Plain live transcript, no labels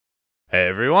Hey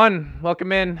everyone,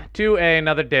 welcome in to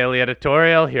another daily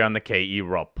editorial here on the KE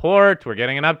Report. We're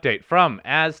getting an update from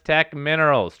Aztec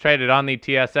Minerals, traded on the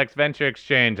TSX Venture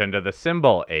Exchange under the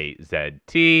symbol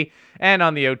AZT and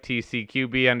on the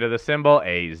OTCQB under the symbol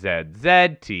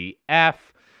AZZTF.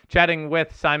 Chatting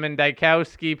with Simon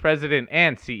Dykowski, President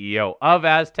and CEO of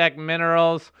Aztec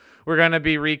Minerals. We're going to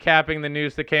be recapping the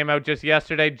news that came out just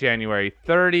yesterday, January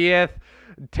 30th.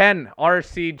 10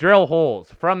 RC drill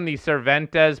holes from the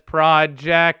Cervantes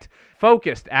project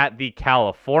focused at the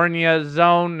California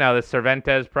zone. Now, the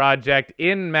Cervantes project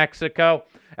in Mexico,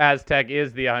 Aztec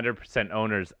is the 100%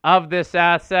 owners of this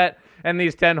asset, and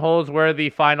these 10 holes were the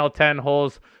final 10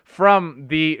 holes from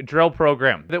the drill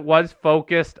program that was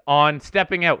focused on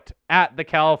stepping out at the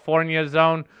California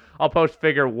zone. I'll post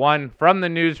figure 1 from the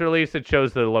news release. It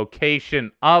shows the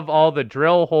location of all the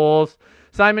drill holes.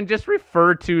 Simon, just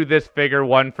refer to this figure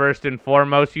 1 first and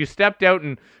foremost. You stepped out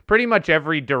in pretty much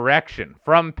every direction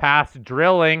from past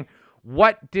drilling.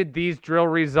 What did these drill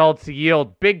results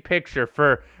yield? Big picture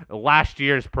for last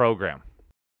year's program.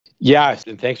 Yes,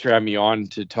 and thanks for having me on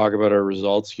to talk about our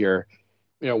results here.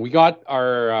 We got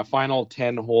our final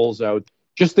 10 holes out.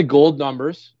 Just the gold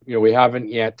numbers. We haven't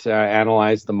yet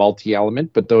analyzed the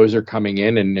multi-element, but those are coming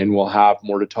in, and we'll have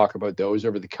more to talk about those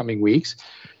over the coming weeks.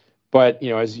 But,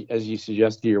 as you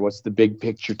suggested here, what's the big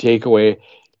picture takeaway?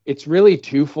 It's really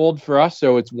twofold for us.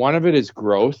 So one of it is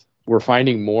growth. We're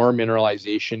finding more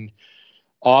mineralization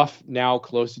off now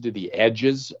closer to the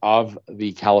edges of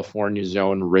the California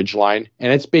zone ridgeline.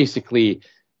 And it's basically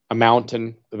a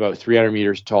mountain about 300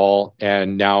 meters tall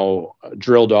and now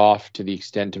drilled off to the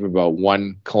extent of about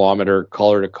 1 kilometer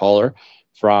collar to collar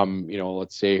from,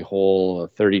 let's say hole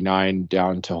 39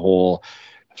 down to hole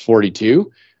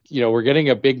 42. We're getting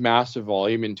a big, massive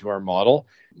volume into our model.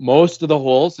 Most of the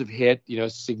holes have hit,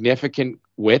 significant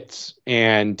widths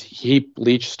and heap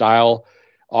leach style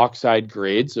oxide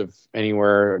grades of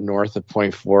anywhere north of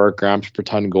 0.4 grams per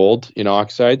ton gold in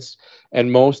oxides.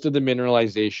 And most of the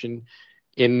mineralization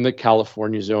in the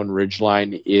California zone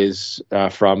ridgeline is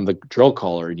from the drill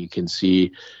collar. And you can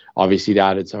see, obviously,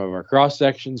 that in some of our cross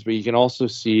sections, but you can also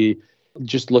see,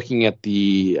 just looking at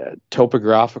the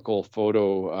topographical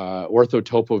photo,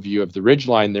 orthotopo view of the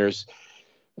ridgeline, there's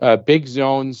big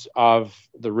zones of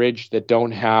the ridge that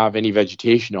don't have any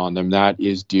vegetation on them. That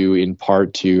is due in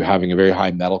part to having a very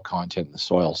high metal content in the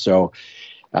soil. So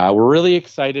we're really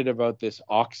excited about this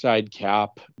oxide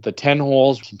cap. The 10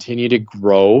 holes continue to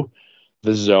grow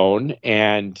the zone,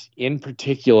 and in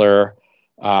particular,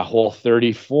 hole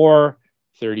 34,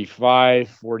 35,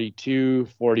 42,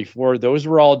 44, those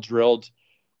were all drilled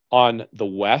on the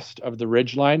west of the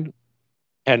ridgeline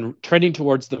and trending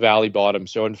towards the valley bottom.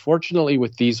 So unfortunately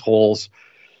with these holes,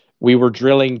 we were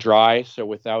drilling dry, so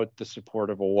without the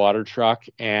support of a water truck.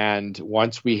 And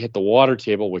once we hit the water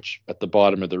table, which at the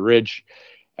bottom of the ridge,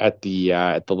 at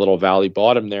the little valley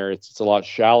bottom there, it's a lot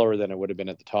shallower than it would have been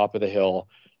at the top of the hill.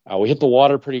 We hit the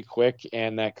water pretty quick,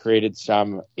 and that created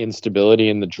some instability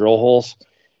in the drill holes.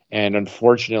 And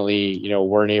unfortunately,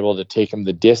 weren't able to take them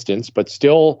the distance, but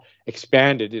still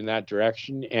expanded in that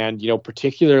direction. And,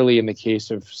 particularly in the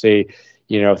case of, say,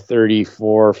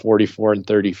 34, 44, and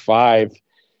 35,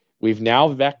 we've now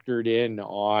vectored in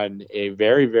on a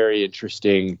very, very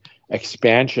interesting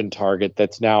expansion target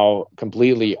that's now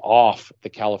completely off the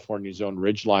California zone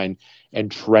ridgeline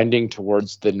and trending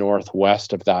towards the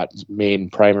northwest of that main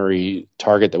primary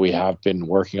target that we have been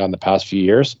working on the past few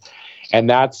years. And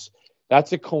that's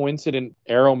a coincident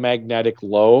aeromagnetic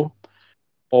low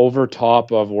over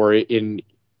top of, or in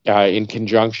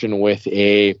conjunction with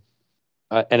an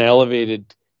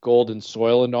elevated gold in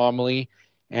soil anomaly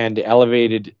and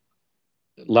elevated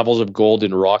levels of gold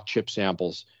in rock chip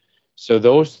samples. So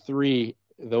those three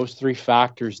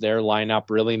factors there line up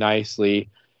really nicely.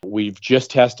 We've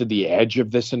just tested the edge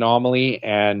of this anomaly,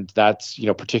 and that's,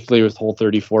 particularly with hole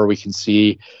 34, we can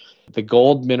see the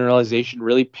gold mineralization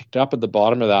really picked up at the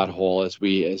bottom of that hole as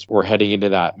we're heading into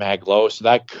that mag low. So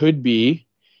that could be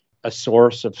a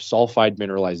source of sulfide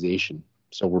mineralization.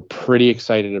 So we're pretty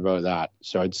excited about that.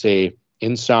 So I'd say,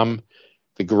 in sum,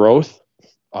 the growth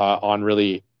on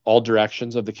really all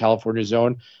directions of the California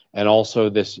zone, and also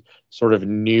this sort of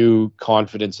new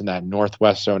confidence in that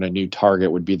northwest zone, a new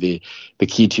target, would be the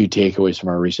key 2 takeaways from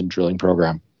our recent drilling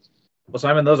program. Well,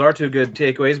 Simon, those are 2 good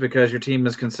takeaways, because your team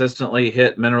has consistently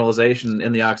hit mineralization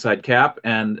in the oxide cap,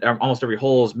 and almost every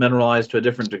hole is mineralized to a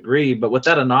different degree. But with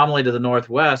that anomaly to the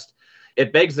northwest,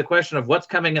 it begs the question of what's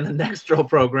coming in the next drill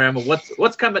program.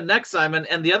 What's coming next, Simon?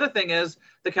 And the other thing is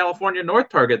the California North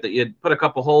target that you'd put a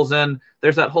couple holes in.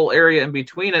 There's that whole area in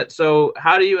between it. So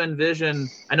how do you envision,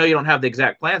 I know you don't have the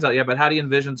exact plans out yet, but how do you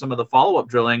envision some of the follow-up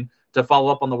drilling to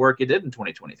follow up on the work you did in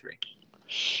 2023?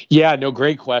 Yeah, no,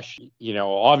 great question.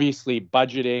 Obviously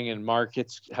budgeting and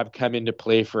markets have come into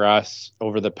play for us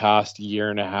over the past year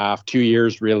and a half, 2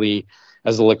 years really,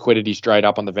 as the liquidity's dried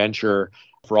up on the venture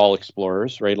for all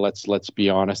explorers, right? Let's be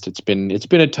honest. It's been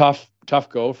a tough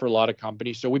go for a lot of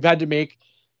companies. So we've had to make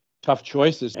tough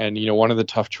choices. And, one of the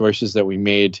tough choices that we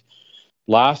made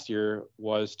last year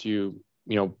was to,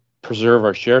 preserve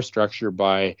our share structure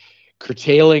by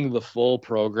curtailing the full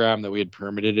program that we had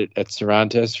permitted at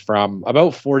Cervantes from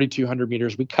about 4,200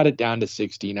 meters. We cut it down to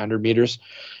 1,600 meters,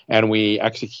 and we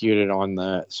executed on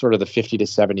the sort of the 50 to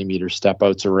 70 meter step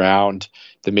outs around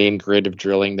the main grid of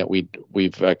drilling that we've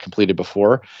completed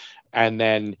before, and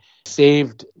then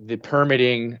saved the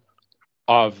permitting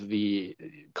of the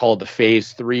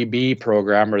phase 3B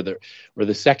program, or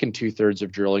the second 2/3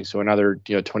 of drilling, so another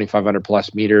 2,500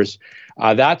 plus meters.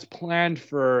 That's planned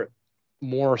for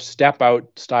more step out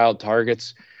style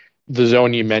targets. The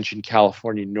zone you mentioned,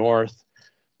 California North,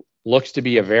 looks to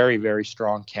be a very, very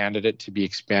strong candidate to be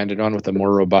expanded on with a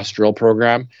more robust drill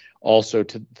program. Also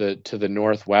to the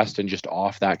northwest and just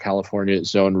off that California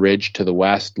zone ridge to the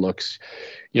west looks,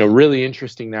 really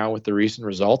interesting now with the recent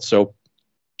results. So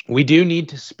we do need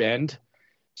to spend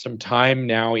some time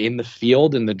now in the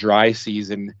field in the dry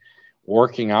season,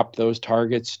 working up those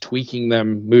targets, tweaking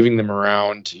them, moving them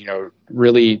around,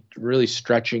 really, really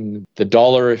stretching the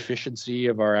dollar efficiency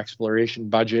of our exploration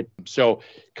budget. So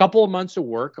a couple of months of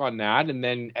work on that. And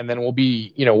then we'll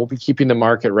be keeping the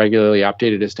market regularly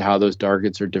updated as to how those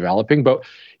targets are developing. But,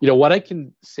 what I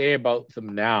can say about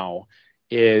them now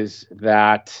is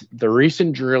that the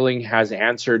recent drilling has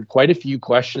answered quite a few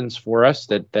questions for us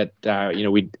that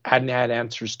we hadn't had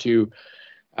answers to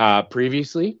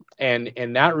previously,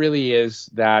 and that really is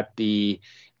that we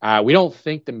don't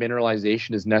think the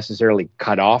mineralization is necessarily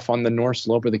cut off on the north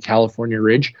slope of the California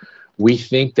Ridge. We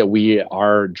think that we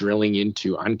are drilling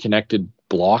into unconnected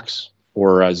blocks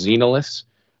or xenoliths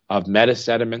of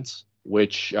metasediments,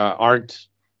 which aren't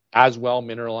as well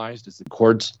mineralized as the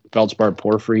quartz feldspar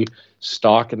porphyry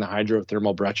stock and the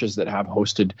hydrothermal breccias that have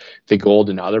hosted the gold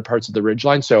in other parts of the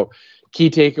ridgeline. So key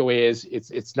takeaway is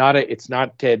it's not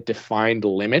a defined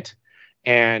limit,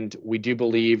 and we do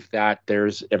believe that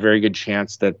there's a very good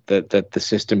chance that the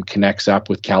system connects up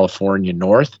with California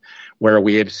North, where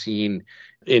we have seen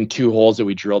in 2 holes that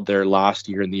we drilled there last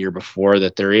year and the year before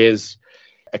that there is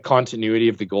a continuity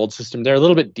of the gold system. They're a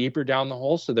little bit deeper down the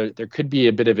hole, so there could be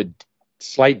a bit of a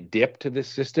slight dip to this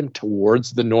system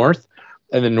towards the north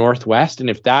and the northwest. And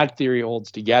if that theory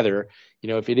holds together,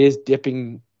 if it is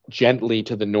dipping gently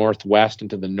to the northwest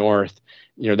and to the north,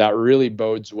 that really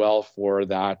bodes well for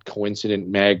that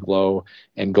coincident maglo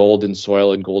and golden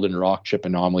soil and golden rock chip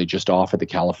anomaly just off of the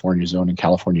California zone and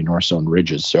California North zone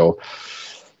ridges. So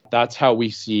that's how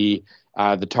we see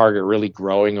the target really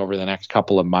growing over the next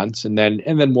couple of months, and then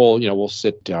we'll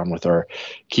sit down with our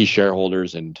key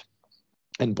shareholders and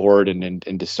board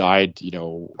and decide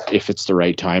if it's the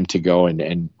right time to go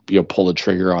and pull the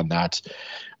trigger on that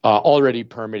already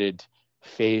permitted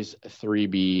phase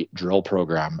 3B drill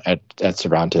program at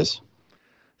Cervantes.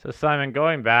 So Simon,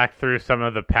 going back through some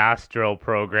of the past drill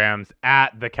programs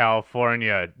at the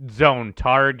California zone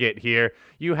target here,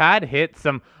 you had hit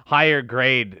some higher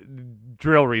grade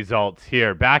drill results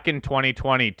here. Back in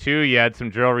 2022, you had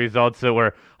some drill results that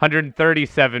were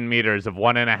 137 meters of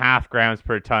 1.5 grams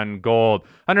per ton gold,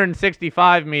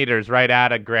 165 meters right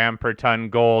at a gram per ton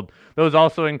gold. Those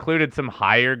also included some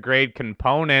higher grade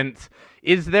components.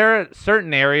 Is there a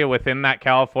certain area within that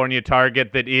California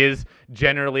target that is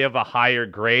generally of a higher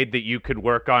grade that you could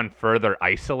work on further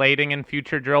isolating in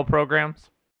future drill programs?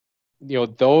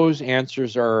 Those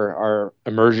answers are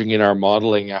emerging in our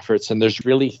modeling efforts, and there's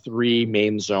really 3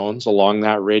 main zones along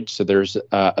that ridge. So there's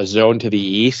a zone to the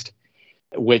east,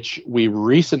 which we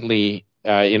recently,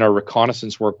 in our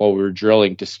reconnaissance work while we were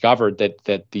drilling, discovered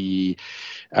that the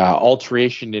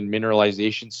alteration in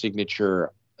mineralization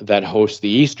signature that hosts the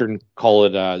eastern, call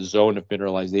it a zone of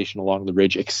mineralization along the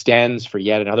ridge, extends for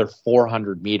yet another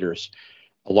 400 meters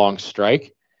along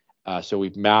strike. So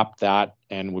we've mapped that,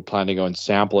 and we plan to go and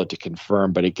sample it to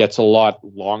confirm, but it gets a lot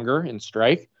longer in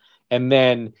strike. And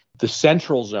then the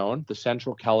central zone, the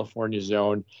central California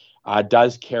zone,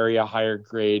 does carry a higher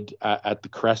grade at the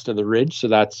crest of the ridge. So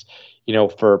that's,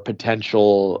 for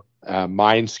potential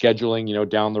mine scheduling,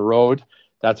 down the road.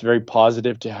 That's very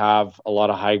positive to have a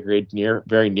lot of high grade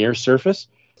very near surface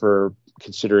for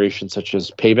considerations such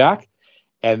as payback.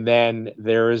 And then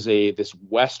there is this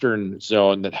western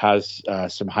zone that has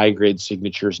some high grade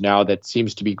signatures now that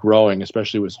seems to be growing,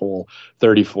 especially with hole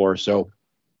 34. So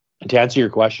And to answer your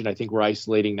question, I think we're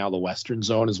isolating now the western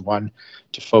zone as one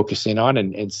to focus in on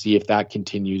and see if that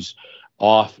continues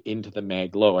off into the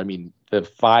mag low. I mean, the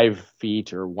 5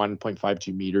 feet or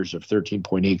 1.52 meters of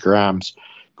 13.8 grams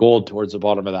gold towards the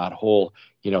bottom of that hole,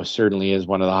 certainly is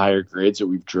one of the higher grades that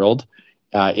we've drilled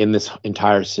in this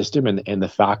entire system. And the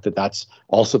fact that that's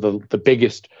also the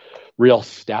biggest real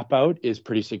step out is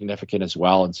pretty significant as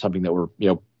well, and something that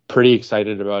we're, pretty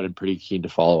excited about and pretty keen to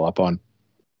follow up on.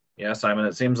 Yeah, Simon,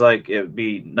 it seems like it would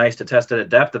be nice to test it at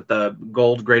depth if the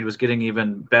gold grade was getting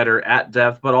even better at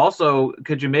depth. But also,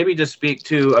 could you maybe just speak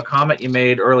to a comment you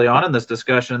made early on in this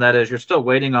discussion, that is, you're still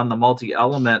waiting on the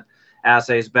multi-element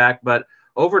assays back, but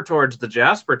over towards the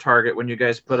Jasper target, when you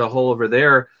guys put a hole over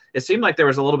there, it seemed like there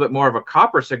was a little bit more of a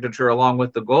copper signature along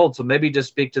with the gold. So maybe just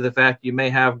speak to the fact you may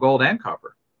have gold and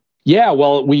copper. Yeah,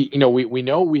 well, we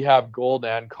know we have gold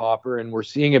and copper, and we're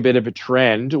seeing a bit of a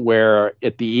trend where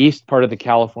at the east part of the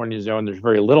California zone, there's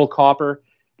very little copper,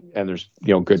 and there's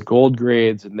good gold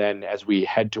grades. And then as we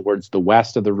head towards the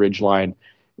west of the ridgeline,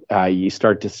 you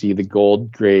start to see the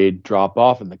gold grade drop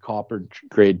off and the copper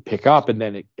grade pick up. And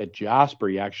then at Jasper,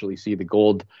 you actually see the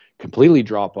gold completely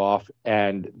drop off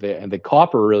and the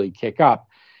copper really kick up.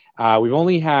 We've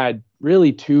only had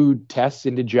really 2 tests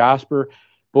into Jasper.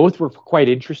 Both were quite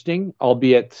interesting,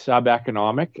 albeit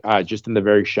sub-economic, just in the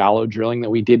very shallow drilling that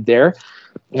we did there.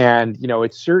 And,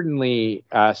 it's certainly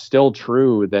still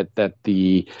true that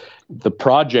the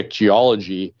project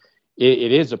geology,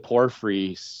 it is a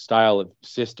porphyry style of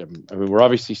system. I mean, we're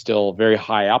obviously still very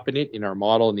high up in it in our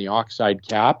model in the oxide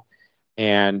cap.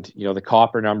 And, the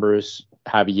copper numbers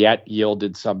have yet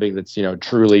yielded something that's,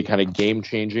 truly kind of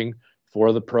game-changing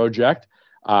for the project.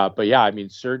 But yeah, I mean,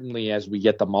 certainly as we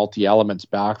get the multi-elements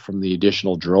back from the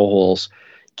additional drill holes,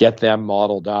 get them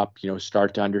modeled up,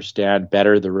 start to understand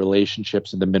better the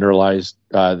relationships and the mineralized,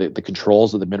 the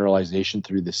controls of the mineralization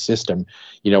through the system,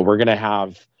 we're going to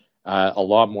have a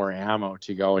lot more ammo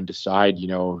to go and decide,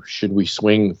 should we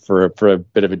swing for a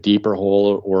bit of a deeper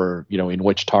hole or, in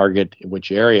which target, in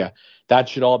which area. That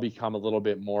should all become a little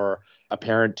bit more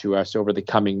apparent to us over the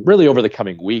coming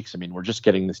weeks. I mean, we're just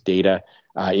getting this data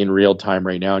in real time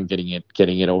right now and getting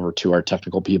it over to our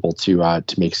technical people to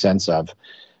make sense of.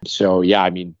 So yeah, I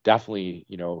mean, definitely,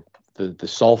 the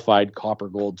sulfide copper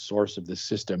gold source of this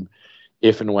system,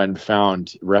 if and when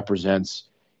found, represents,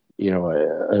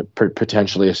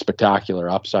 potentially a spectacular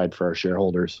upside for our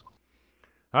shareholders.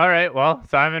 All right, well,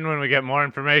 Simon, when we get more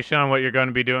information on what you're going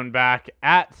to be doing back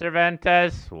at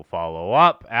Cervantes, we'll follow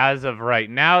up. As of right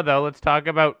now, though, let's talk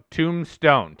about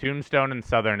Tombstone in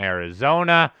southern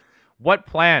Arizona. What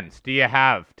plans do you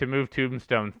have to move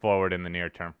Tombstone forward in the near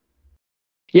term?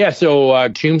 Yeah, so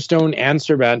Tombstone and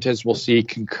Cervantes will see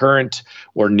concurrent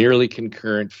or nearly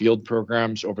concurrent field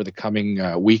programs over the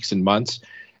coming weeks and months.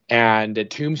 And at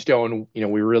Tombstone,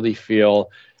 we really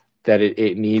feel that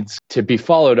it needs to be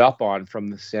followed up on, from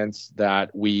the sense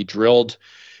that we drilled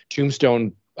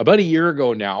Tombstone about a year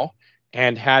ago now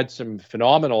and had some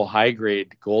phenomenal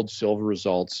high-grade gold-silver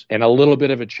results and a little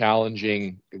bit of a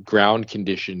challenging ground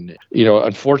condition.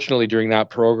 Unfortunately, during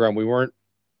that program, we weren't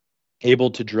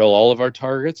able to drill all of our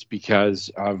targets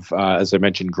because of, as I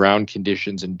mentioned, ground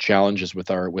conditions and challenges with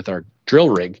our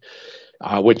drill rig.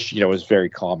 Which is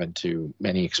very common to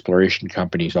many exploration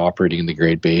companies operating in the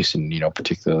Great Basin,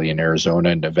 particularly in Arizona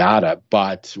and Nevada.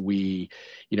 But we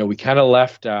kind of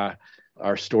left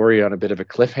our story on a bit of a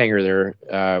cliffhanger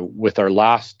there, with our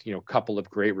last couple of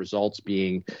great results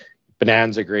being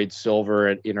bonanza grade silver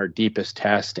in our deepest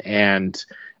test, and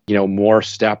more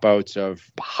step outs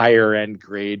of higher end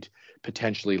grade,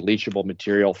 potentially leachable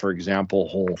material. For example,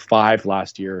 hole 5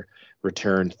 last year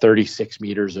returned 36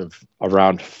 meters of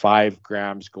around 5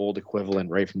 grams gold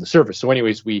equivalent right from the surface. So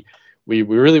anyways, we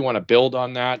really want to build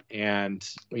on that. And,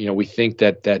 we think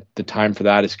that the time for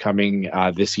that is coming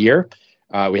this year.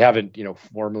 We haven't,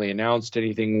 formally announced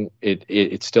anything.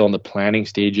 It's still in the planning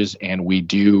stages, and we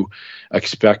do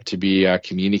expect to be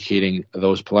communicating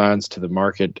those plans to the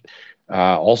market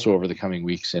also over the coming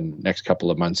weeks and next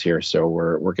couple of months here. So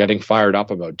we're getting fired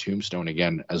up about Tombstone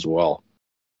again as well.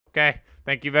 Okay.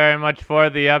 Thank you very much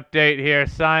for the update here,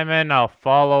 Simon. I'll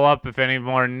follow up if any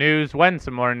more news, when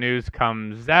some more news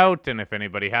comes out. And if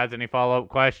anybody has any follow-up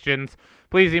questions,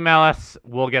 please email us.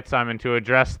 We'll get Simon to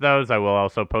address those. I will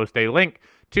also post a link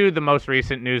to the most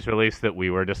recent news release that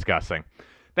we were discussing.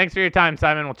 Thanks for your time,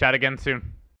 Simon. We'll chat again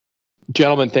soon.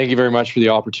 Gentlemen, thank you very much for the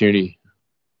opportunity.